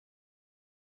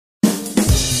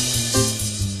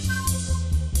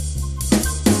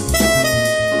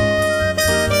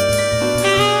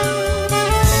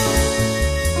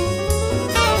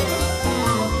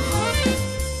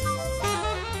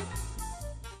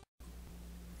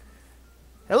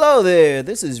Hello there,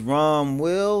 this is Rom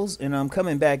Wills, and I'm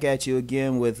coming back at you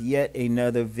again with yet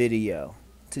another video.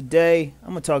 Today, I'm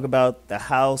going to talk about the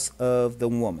house of the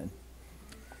woman.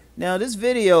 Now, this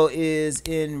video is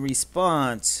in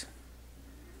response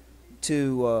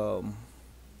to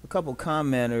a couple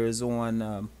commenters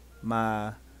on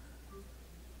my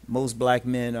Most Black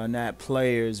Men Are Not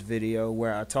Players video,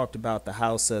 where I talked about the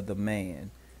house of the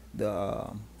man,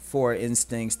 the four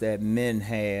instincts that men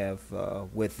have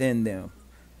within them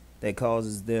that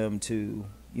causes them to,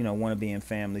 want to be in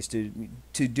families,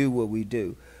 to do what we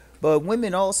do. But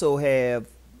women also have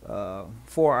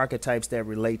four archetypes that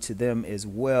relate to them as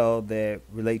well, that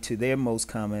relate to their most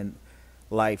common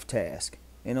life task.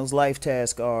 And those life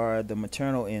tasks are the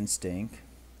maternal instinct,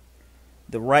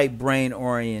 the right brain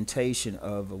orientation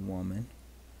of a woman,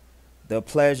 the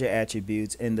pleasure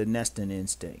attributes, and the nesting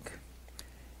instinct.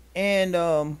 And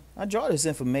I draw this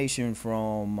information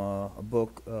from a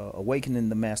book, Awakening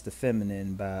the Master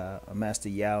Feminine, by Master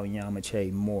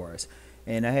Nyamekye Morris.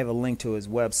 And I have a link to his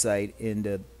website in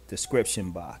the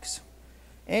description box.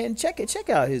 And check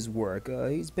out his work.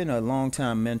 He's been a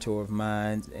long-time mentor of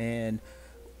mine. And,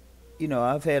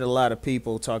 I've had a lot of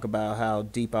people talk about how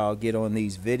deep I'll get on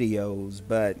these videos.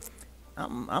 But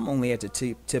I'm only at the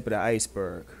tip of the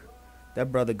iceberg. That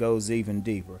brother goes even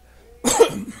deeper.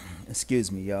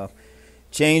 Excuse me, y'all.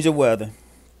 Change of weather.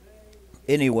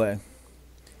 Anyway,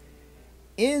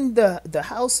 in the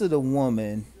house of the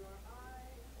woman,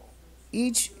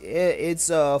 it's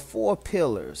four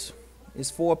pillars.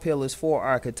 It's four pillars, four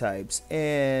archetypes,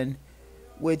 and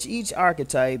which each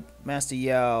archetype, Master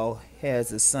Yao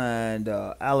has assigned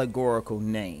allegorical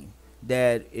name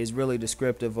that is really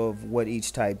descriptive of what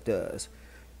each type does.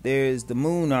 There's the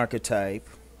moon archetype,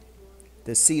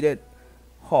 the seated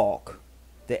hawk,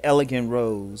 the elegant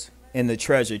rose, and the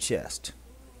treasure chest.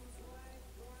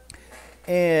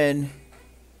 And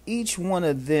each one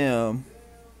of them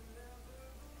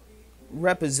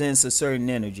represents a certain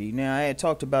energy. Now, I had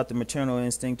talked about the maternal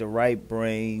instinct, the right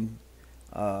brain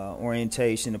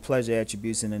orientation, the pleasure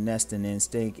attributes, and the nesting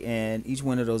instinct, and each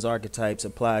one of those archetypes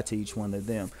apply to each one of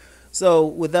them. So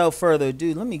without further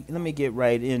ado, let me get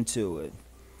right into it.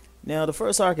 Now, the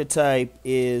first archetype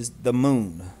is the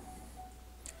moon.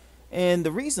 And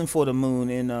the reason for the moon,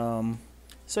 in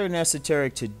certain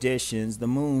esoteric traditions, the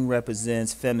moon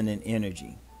represents feminine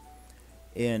energy.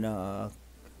 In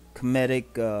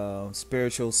Kemetic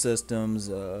spiritual systems,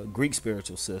 Greek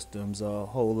spiritual systems, a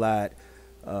whole lot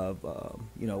of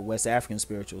West African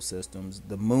spiritual systems,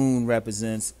 the moon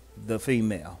represents the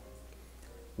female,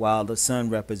 while the sun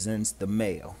represents the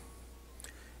male.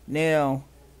 Now,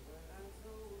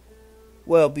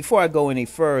 well, before I go any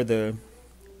further,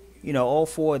 all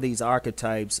four of these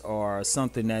archetypes are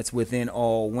something that's within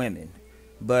all women.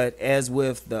 But as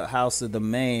with the house of the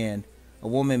man, a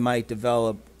woman might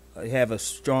have a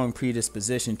strong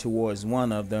predisposition towards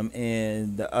one of them,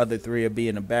 and the other three will be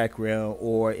in the background,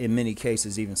 or in many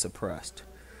cases even suppressed.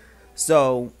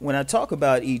 So when I talk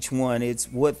about each one,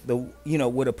 it's what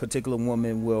what a particular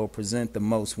woman will present the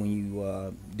most when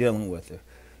you dealing with her,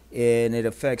 and it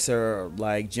affects her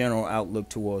general outlook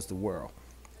towards the world.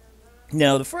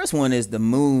 Now, the first one is the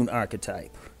moon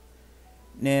archetype.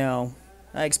 Now,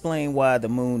 I explain why the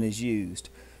moon is used.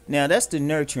 Now, that's the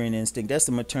nurturing instinct. That's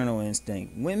the maternal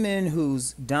instinct. Women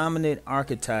whose dominant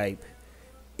archetype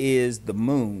is the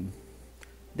moon,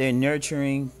 they're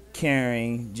nurturing,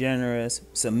 caring, generous,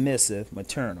 submissive,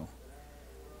 maternal.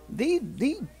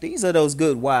 These are those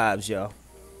good wives, y'all.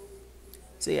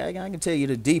 See, I can tell you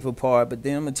the deeper part, but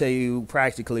then I'm going to tell you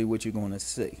practically what you're going to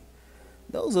see.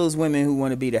 Those women who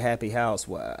want to be the happy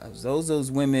housewives. Those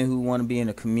women who want to be in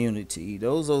a community.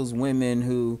 Those women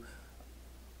who,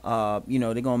 they're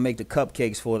going to make the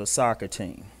cupcakes for the soccer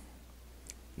team.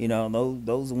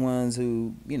 Those are ones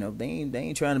who, they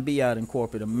ain't trying to be out in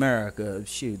corporate America.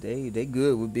 Shoot, they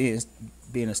good with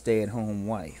being a stay-at-home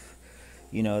wife.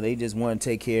 They just want to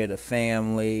take care of the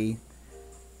family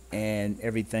and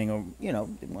everything. They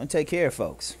want to take care of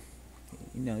folks.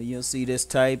 You'll see this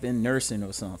type in nursing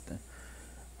or something,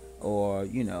 or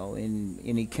in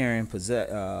any caring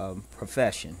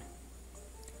profession.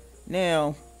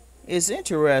 Now, it's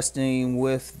interesting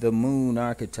with the moon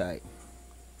archetype,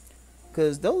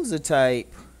 because those are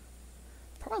type,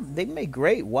 they make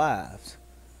great wives,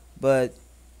 but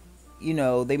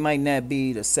they might not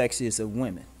be the sexiest of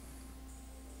women,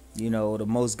 the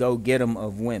most go-get-em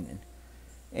of women,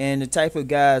 and the type of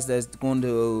guys that's going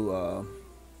to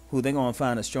who they're going to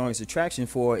find the strongest attraction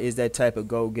for is that type of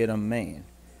go-get-em man.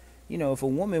 If a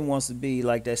woman wants to be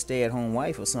like that stay-at-home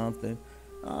wife or something,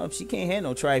 she can't have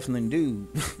no trifling dude.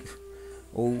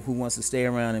 or who wants to stay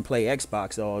around and play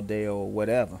Xbox all day or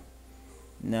whatever.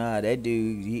 Nah, that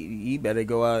dude, he better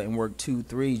go out and work 2,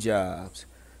 3 jobs.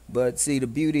 But see, the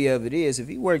beauty of it is, if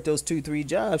he worked those 2, 3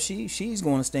 jobs, she's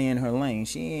going to stay in her lane.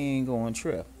 She ain't going to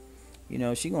trip. You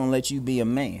know, she going to let you be a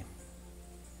man.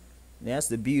 That's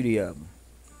the beauty of them.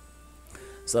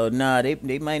 So nah, they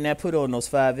might not put on those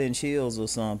 5-inch heels or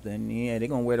something. Yeah, they're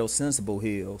gonna wear those sensible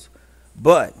heels.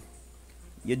 But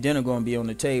your dinner gonna be on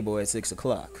the table at 6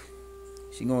 o'clock.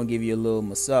 She gonna give you a little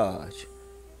massage.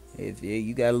 If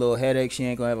you got a little headache, she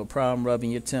ain't gonna have a problem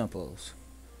rubbing your temples.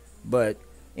 But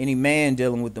any man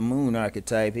dealing with the moon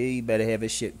archetype, he better have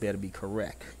his shit better be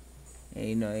correct.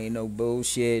 Ain't no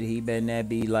bullshit. He better not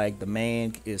be like, the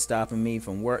man is stopping me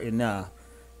from working. Nah.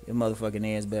 Your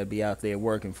motherfucking ass better be out there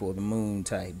working for the moon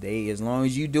type. As long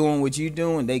as you doing what you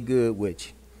doing, they good with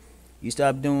you. You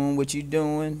stop doing what you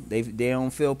doing, they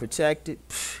don't feel protected.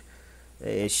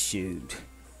 Shoot,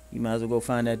 you might as well go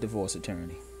find that divorce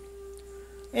attorney.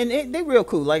 And they real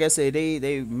cool. Like I said,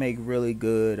 they make really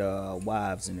good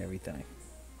wives and everything.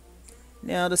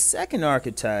 Now the second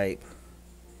archetype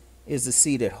is the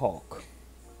seated hawk.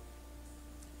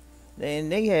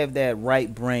 And they have that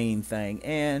right brain thing,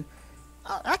 and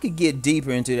I could get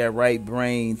deeper into that right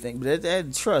brain thing, but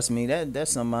that trust me, that's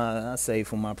something I say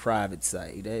for my private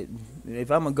site. That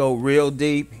if I'm gonna go real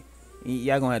deep,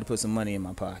 y'all gonna have to put some money in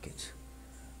my pockets.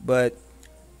 But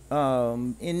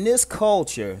in this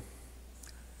culture,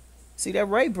 see, that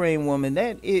right brain woman,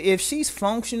 that if she's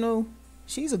functional,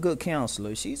 she's a good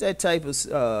counselor. She's that type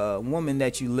of woman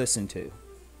that you listen to.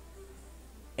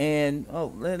 And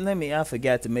I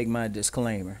forgot to make my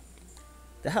disclaimer.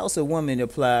 The house of woman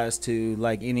applies to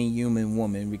like any human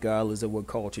woman, regardless of what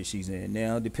culture she's in.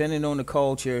 Now, depending on the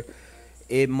culture,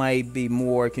 it might be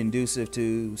more conducive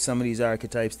to some of these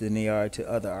archetypes than they are to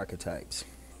other archetypes.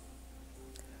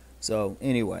 So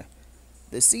anyway,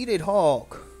 the seated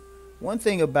hawk, one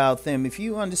thing about them, if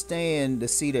you understand the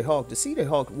seated hawk,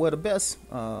 well, the best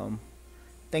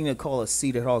thing to call a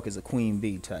seated hawk is a queen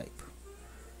bee type.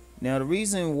 Now, the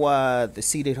reason why the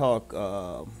seated hawk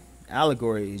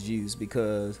allegory is used,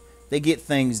 because they get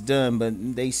things done,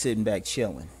 but they sitting back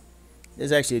chilling.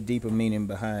 There's actually a deeper meaning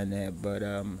behind that, but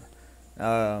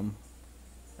I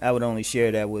would only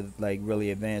share that with like really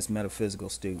advanced metaphysical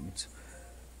students.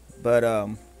 But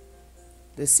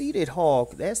the seated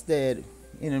hawk, that's that,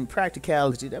 in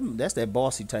practicality, that's that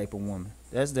bossy type of woman.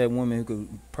 That's that woman who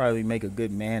could probably make a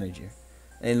good manager.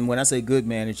 And when I say good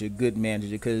manager,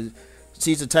 because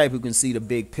she's the type who can see the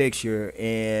big picture,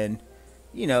 and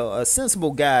you know, a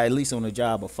sensible guy, at least on the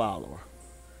job, will follow her.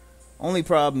 Only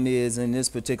problem is, in this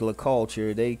particular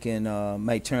culture, they can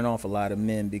might turn off a lot of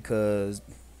men because,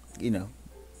 you know,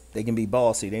 they can be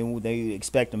bossy. They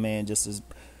expect a man just to,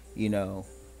 you know,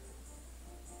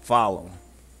 follow him.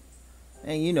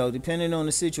 And you know, depending on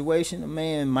the situation, a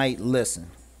man might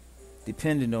listen,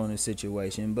 depending on the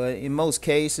situation. But in most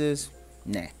cases,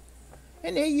 nah.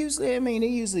 And they're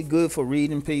usually good for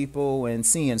reading people and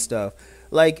seeing stuff.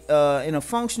 Like in a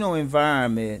functional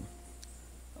environment,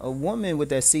 a woman with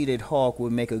that seated hawk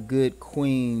would make a good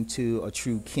queen to a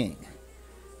true king.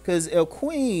 Because a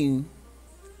queen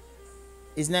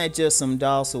is not just some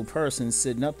docile person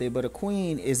sitting up there, but a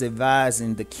queen is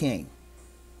advising the king.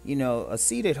 You know, a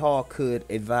seated hawk could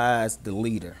advise the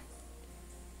leader.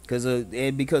 Because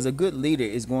a good leader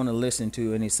is going to listen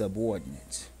to any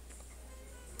subordinates.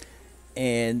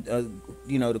 And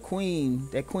you know, that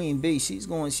queen bee,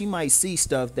 she might see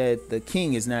stuff that the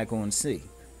king is not going to see.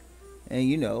 And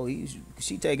you know,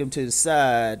 she take him to the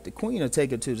side. The queen will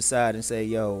take her to the side and say,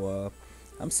 yo,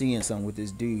 I'm seeing something with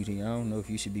this dude here. I don't know if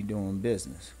you should be doing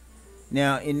business.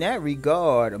 Now, in that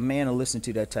regard, a man will listen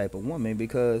to that type of woman,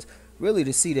 because really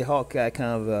the seated hawk got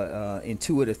kind of a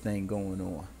intuitive thing going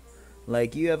on.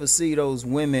 Like, you ever see those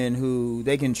women who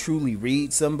they can truly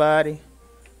read somebody,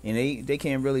 and they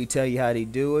can't really tell you how they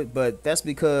do it, but that's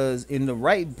because in the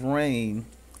right brain,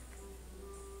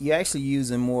 you're actually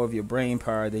using more of your brain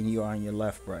power than you are in your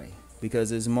left brain, because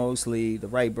the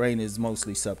right brain is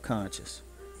mostly subconscious.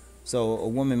 So a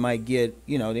woman might get,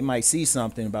 you know, they might see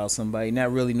something about somebody,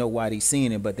 not really know why they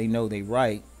seeing it, but they know they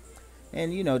right,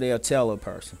 and you know, they'll tell a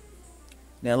person.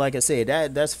 Now, like I said,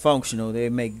 that's functional. They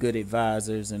make good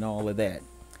advisors and all of that,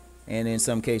 and in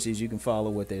some cases you can follow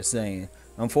what they're saying.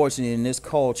 Unfortunately, in this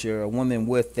culture, a woman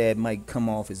with that might come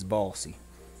off as bossy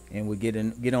and would get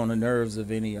on the nerves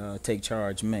of any take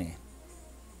charge man.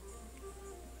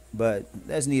 But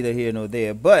that's neither here nor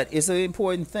there. But it's an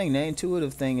important thing. The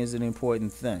intuitive thing is an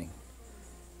important thing.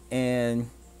 And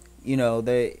you know,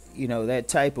 that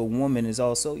type of woman is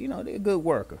also, you know, they're a good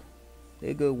worker.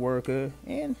 They're a good worker,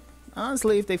 and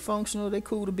Honestly, if they functional, they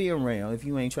cool to be around. If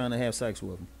you ain't trying to have sex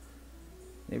with them,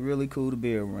 they really cool to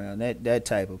be around. That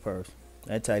type of person,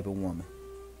 that type of woman.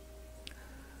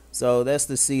 So that's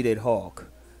the seated hawk.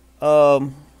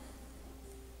 Um,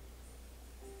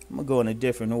 I'm gonna go in a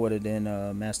different order than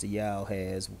Master Yao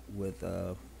has with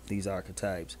these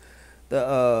archetypes.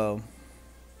 The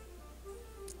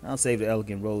I'll save the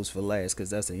elegant rose for last because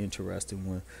that's an interesting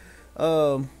one.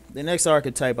 The next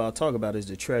archetype I'll talk about is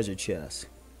the treasure chest.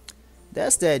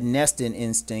 That's that nesting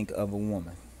instinct of a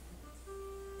woman.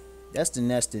 That's the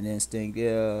nesting instinct.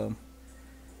 The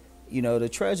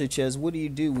treasure chest. What do you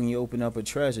do when you open up a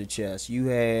treasure chest? You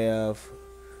have,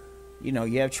 you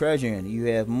have treasure in it. You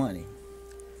have money.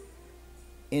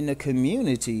 In the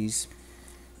communities,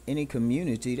 any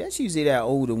community, that's usually that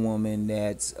older woman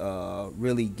that's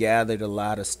really gathered a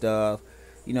lot of stuff.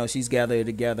 She's gathered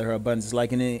together her abundance.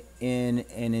 Like in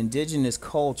an indigenous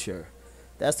culture,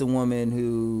 that's the woman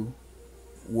who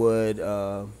would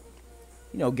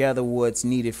gather what's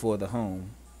needed for the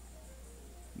home,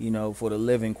 for the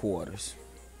living quarters.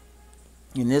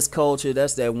 In this culture,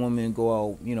 that's that woman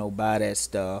go out, buy that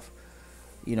stuff,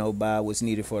 buy what's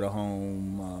needed for the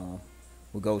home,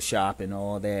 will go shopping,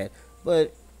 all that.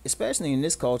 But especially in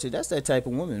this culture, that's that type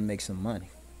of woman that makes some money.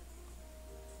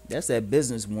 That's that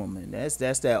business woman. That's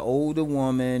that older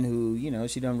woman who,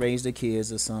 she done raised her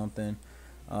kids or something.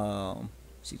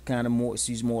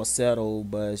 She's more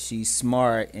settled, but she's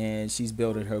smart and she's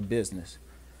building her business.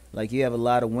 Like you have a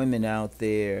lot of women out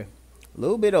there, a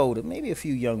little bit older, maybe a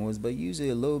few young ones, but usually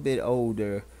a little bit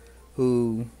older,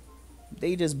 who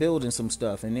they just building some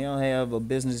stuff and they'll have a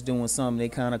business doing something. They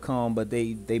kind of calm, but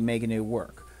they making it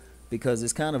work because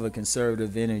it's kind of a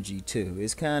conservative energy too.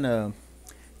 It's kind of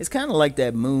like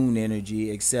that moon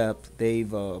energy, except they've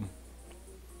the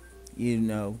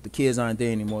kids aren't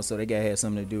there anymore, so they gotta have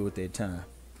something to do with their time.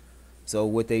 So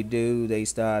what they do, they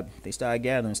start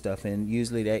gathering stuff, and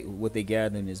usually what they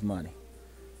gathering is money.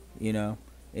 And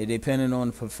depending on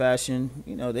the profession,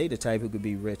 they the type who could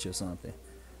be rich or something.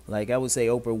 Like I would say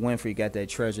Oprah Winfrey got that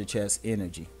treasure chest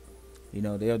energy.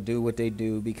 They'll do what they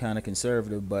do, be kind of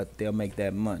conservative, but they'll make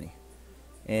that money.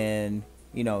 And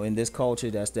in this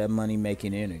culture, that's that money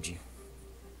making energy.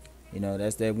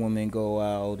 That's that woman go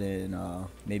out and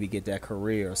maybe get that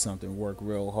career or something, work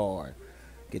real hard,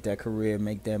 get that career,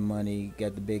 make that money,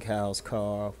 get the big house,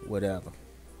 car, whatever.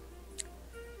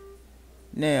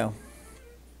 Now,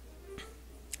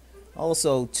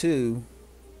 also too,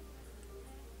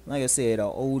 like I said, an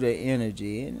older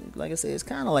energy, and like I said, it's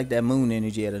kind of like that moon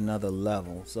energy at another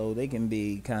level. So they can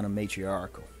be kind of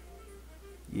matriarchal.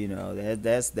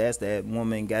 That's that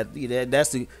woman got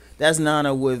that's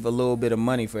Nana with a little bit of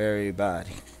money for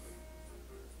everybody.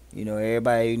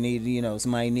 Everybody need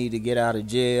somebody need to get out of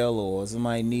jail, or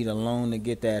somebody need a loan to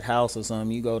get that house or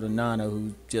something. You go to Nana,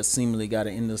 who just seemingly got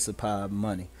an endless supply of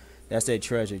money. That's that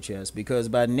treasure chest, because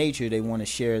by nature they want to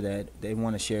share that. They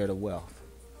want to share the wealth.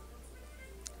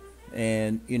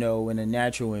 And in a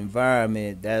natural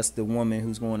environment, that's the woman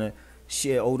who's going to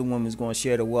share. Older woman is going to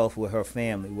share the wealth with her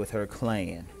family, with her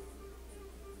clan.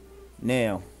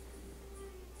 Now,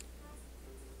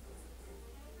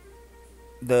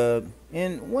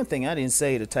 and one thing I didn't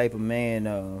say, the type of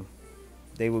man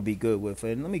they would be good with.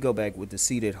 And let me go back with the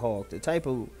seated hawk. The type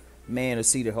of man a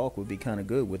seated hawk would be kind of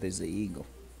good with is the eagle.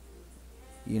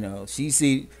 She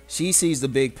sees the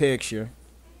big picture.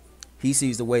 He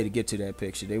sees the way to get to that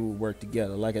picture. They will work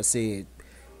together. Like I said,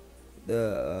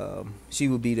 she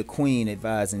would be the queen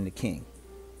advising the king.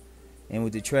 And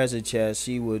with the treasure chest,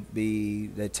 she would be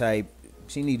the type.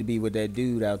 She need to be with that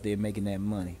dude out there making that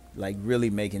money, like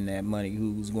really making that money,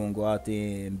 who's going to go out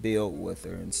there and build with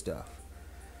her and stuff.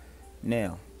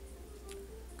 Now,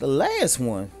 the last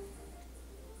one,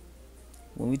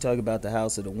 when we talk about the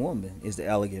house of the woman, is the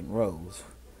elegant rose.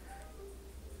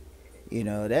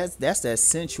 That's that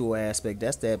sensual aspect.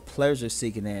 That's that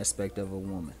pleasure-seeking aspect of a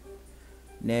woman.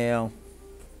 Now,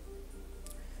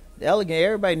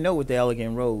 everybody know what the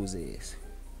elegant rose is.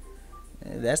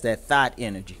 That's that thought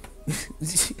energy.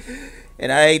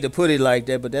 And I hate to put it like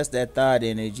that, but that's that thought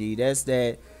energy. That's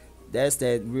that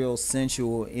real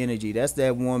sensual energy. That's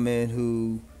that woman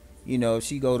who, if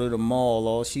she go to the mall,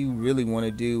 all she really want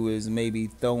to do is maybe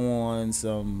throw on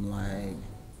some like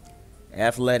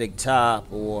athletic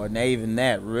top, or not even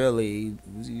that really,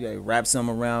 wrap some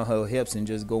around her hips and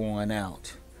just go on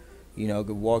out. Could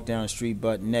walk down the street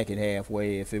butt naked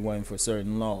halfway if it wasn't for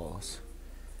certain laws.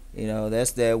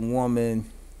 That's that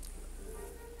woman.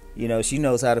 She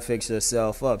knows how to fix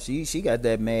herself up. She got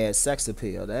that mad sex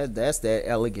appeal. That's that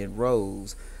elegant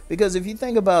rose. Because if you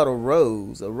think about a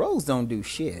rose don't do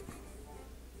shit.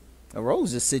 A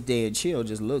rose just sit there and chill,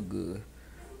 just look good.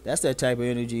 That's that type of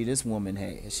energy this woman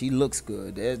has. She looks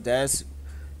good. That's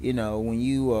when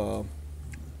you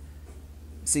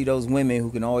see those women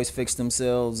who can always fix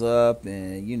themselves up,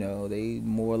 and they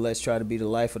more or less try to be the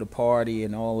life of the party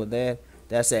and all of that.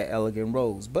 That's that elegant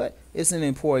rose. But it's an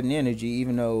important energy,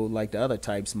 even though like the other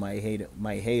types might hate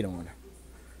on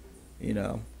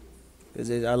her.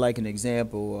 Because I like an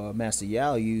example Master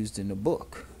Yao used in the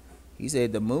book. He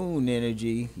said the moon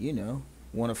energy,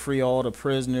 want to free all the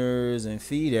prisoners and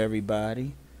feed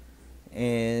everybody.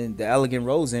 And the elegant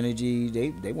rose energy,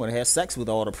 they want to have sex with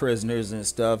all the prisoners and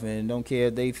stuff and don't care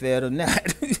if they fed or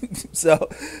not. So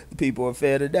people are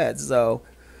fed of that. So,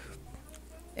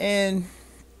 and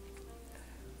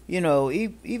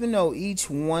even though each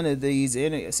one of these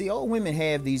see, all women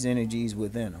have these energies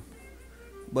within them.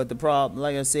 But the problem,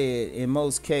 like I said, in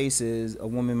most cases, a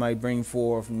woman might bring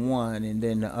forth one and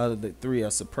then the other three are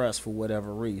suppressed for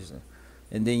whatever reason.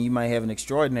 And then you might have an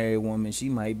extraordinary woman, she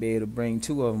might be able to bring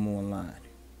two of them online.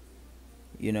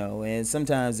 And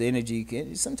sometimes the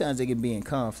energy sometimes they can be in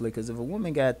conflict, because if a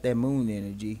woman got that moon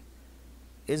energy,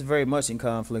 it's very much in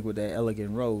conflict with that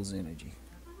elegant rose energy.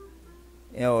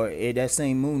 Or that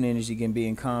same moon energy can be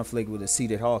in conflict with the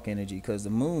seated hawk energy, because the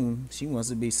moon, she wants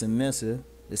to be submissive.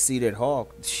 The seated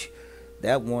hawk,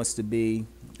 that wants to be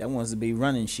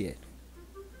running shit.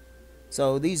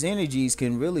 So these energies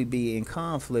can really be in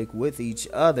conflict with each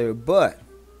other, but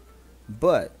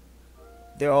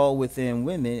they're all within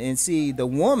women. And see, the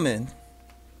woman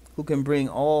who can bring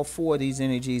all four of these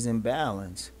energies in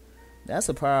balance, that's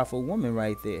a powerful woman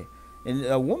right there. And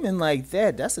a woman like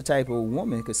that, that's the type of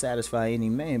woman who could satisfy any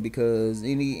man, because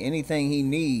anything he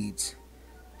needs,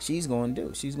 she's going to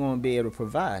do. She's going to be able to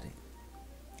provide it.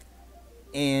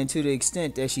 And to the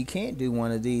extent that she can't do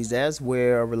one of these, that's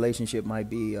where a relationship might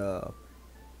be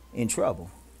in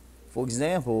trouble. For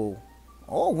example,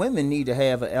 all women need to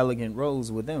have an elegant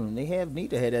rose with them. They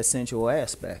need to have that sensual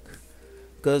aspect.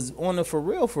 Because on the for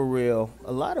real,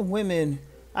 a lot of women,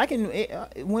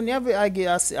 whenever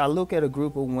I look at a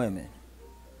group of women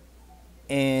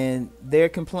and they're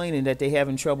complaining that they're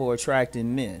having trouble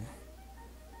attracting men,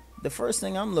 the first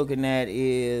thing I'm looking at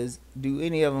is, do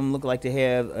any of them look like they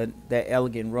have that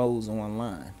elegant rose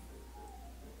online?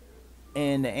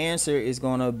 And the answer is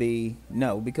going to be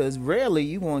no, because rarely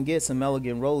you going to get some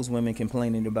elegant rose women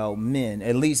complaining about men,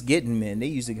 at least getting men. They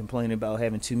usually complain about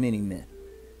having too many men.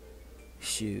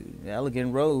 Shoot, the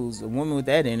elegant rose, a woman with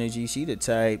that energy, she the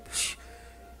type,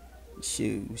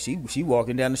 shoot, she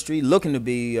walking down the street looking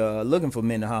for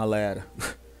men to holler at her.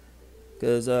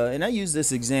 Because, and I use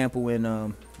this example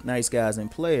in Nice Guys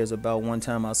and Players about one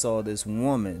time I saw this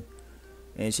woman,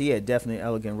 and she had definitely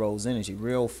elegant rose energy,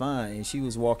 real fine, and she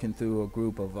was walking through a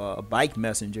group of bike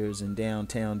messengers in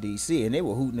downtown DC, and they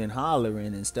were hooting and hollering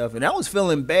and stuff, and I was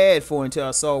feeling bad for her until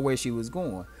I saw where she was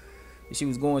going. She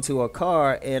was going to her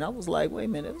car, and I was like, wait a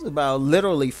minute, it was about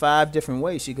literally 5 different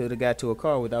ways she could have got to her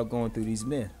car without going through these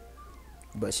men.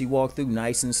 But she walked through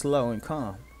nice and slow and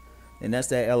calm, and that's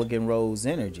that elegant rose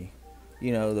energy.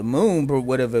 The moon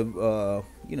would have, the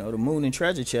moon and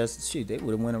treasure chest, shit, they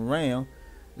would have went around.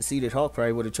 The seated hawk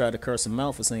probably would have tried to curse him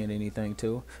out for saying anything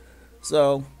to her.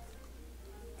 So,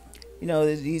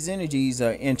 these energies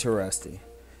are interesting.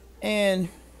 And,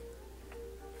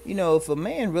 if a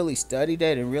man really studied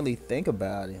that and really think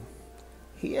about it,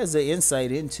 he has an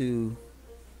insight into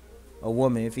a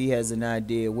woman if he has an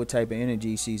idea what type of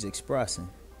energy she's expressing.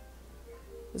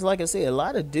 It's like I said, a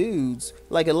lot of dudes,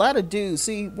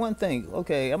 see, one thing,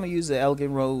 okay, I'm going to use the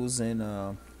elegant rose and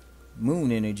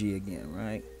moon energy again,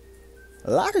 right?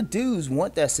 A lot of dudes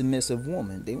want that submissive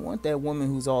woman. They want that woman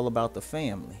who's all about the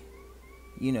family.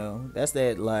 That's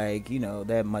that,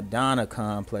 that Madonna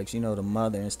complex, the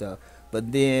mother and stuff.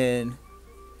 But then,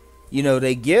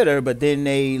 they get her, but then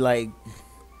they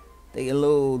a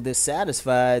little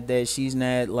dissatisfied that she's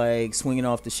not swinging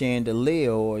off the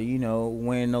chandelier or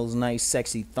wearing those nice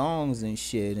sexy thongs and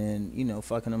shit and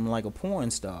fucking them like a porn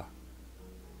star.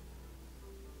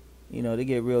 They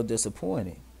get real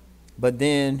disappointed. But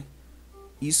then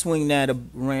you swing that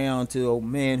around to a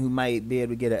man who might be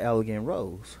able to get an elegant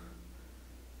rose,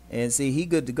 and see, he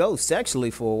good to go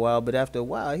sexually for a while, but after a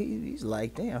while he's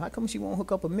like, damn, how come she won't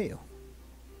hook up a meal?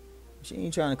 She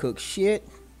ain't trying to cook shit.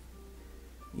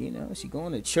 She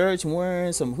going to church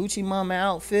wearing some hoochie mama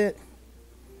outfit.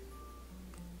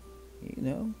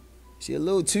 She a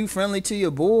little too friendly to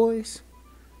your boys.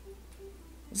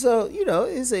 So,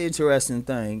 it's an interesting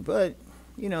thing, but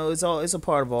it's a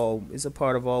part of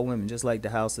all women, just like the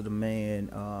house of the man.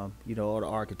 All the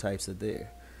archetypes are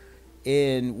there.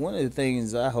 And one of the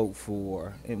things I hope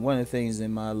for, and one of the things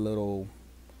in my little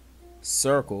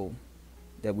circle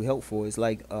that we hope for. It's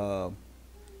like not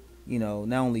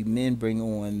only men bring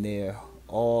on their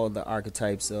all the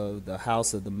archetypes of the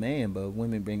house of the man, but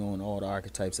women bring on all the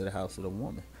archetypes of the house of the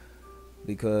woman.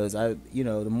 Because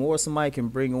the more somebody can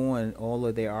bring on all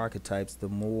of their archetypes, the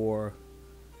more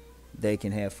they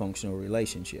can have functional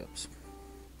relationships.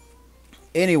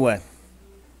 Anyway,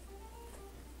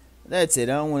 that's it.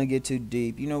 I don't want to get too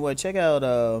deep. You know what? Check out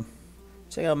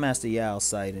Master Yao's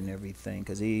site and everything,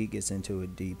 because he gets into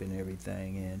it deep and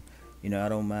everything. And I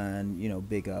don't mind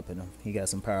big upping him. He got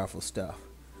some powerful stuff.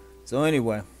 So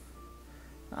anyway,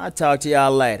 I'll talk to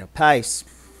y'all later. Peace.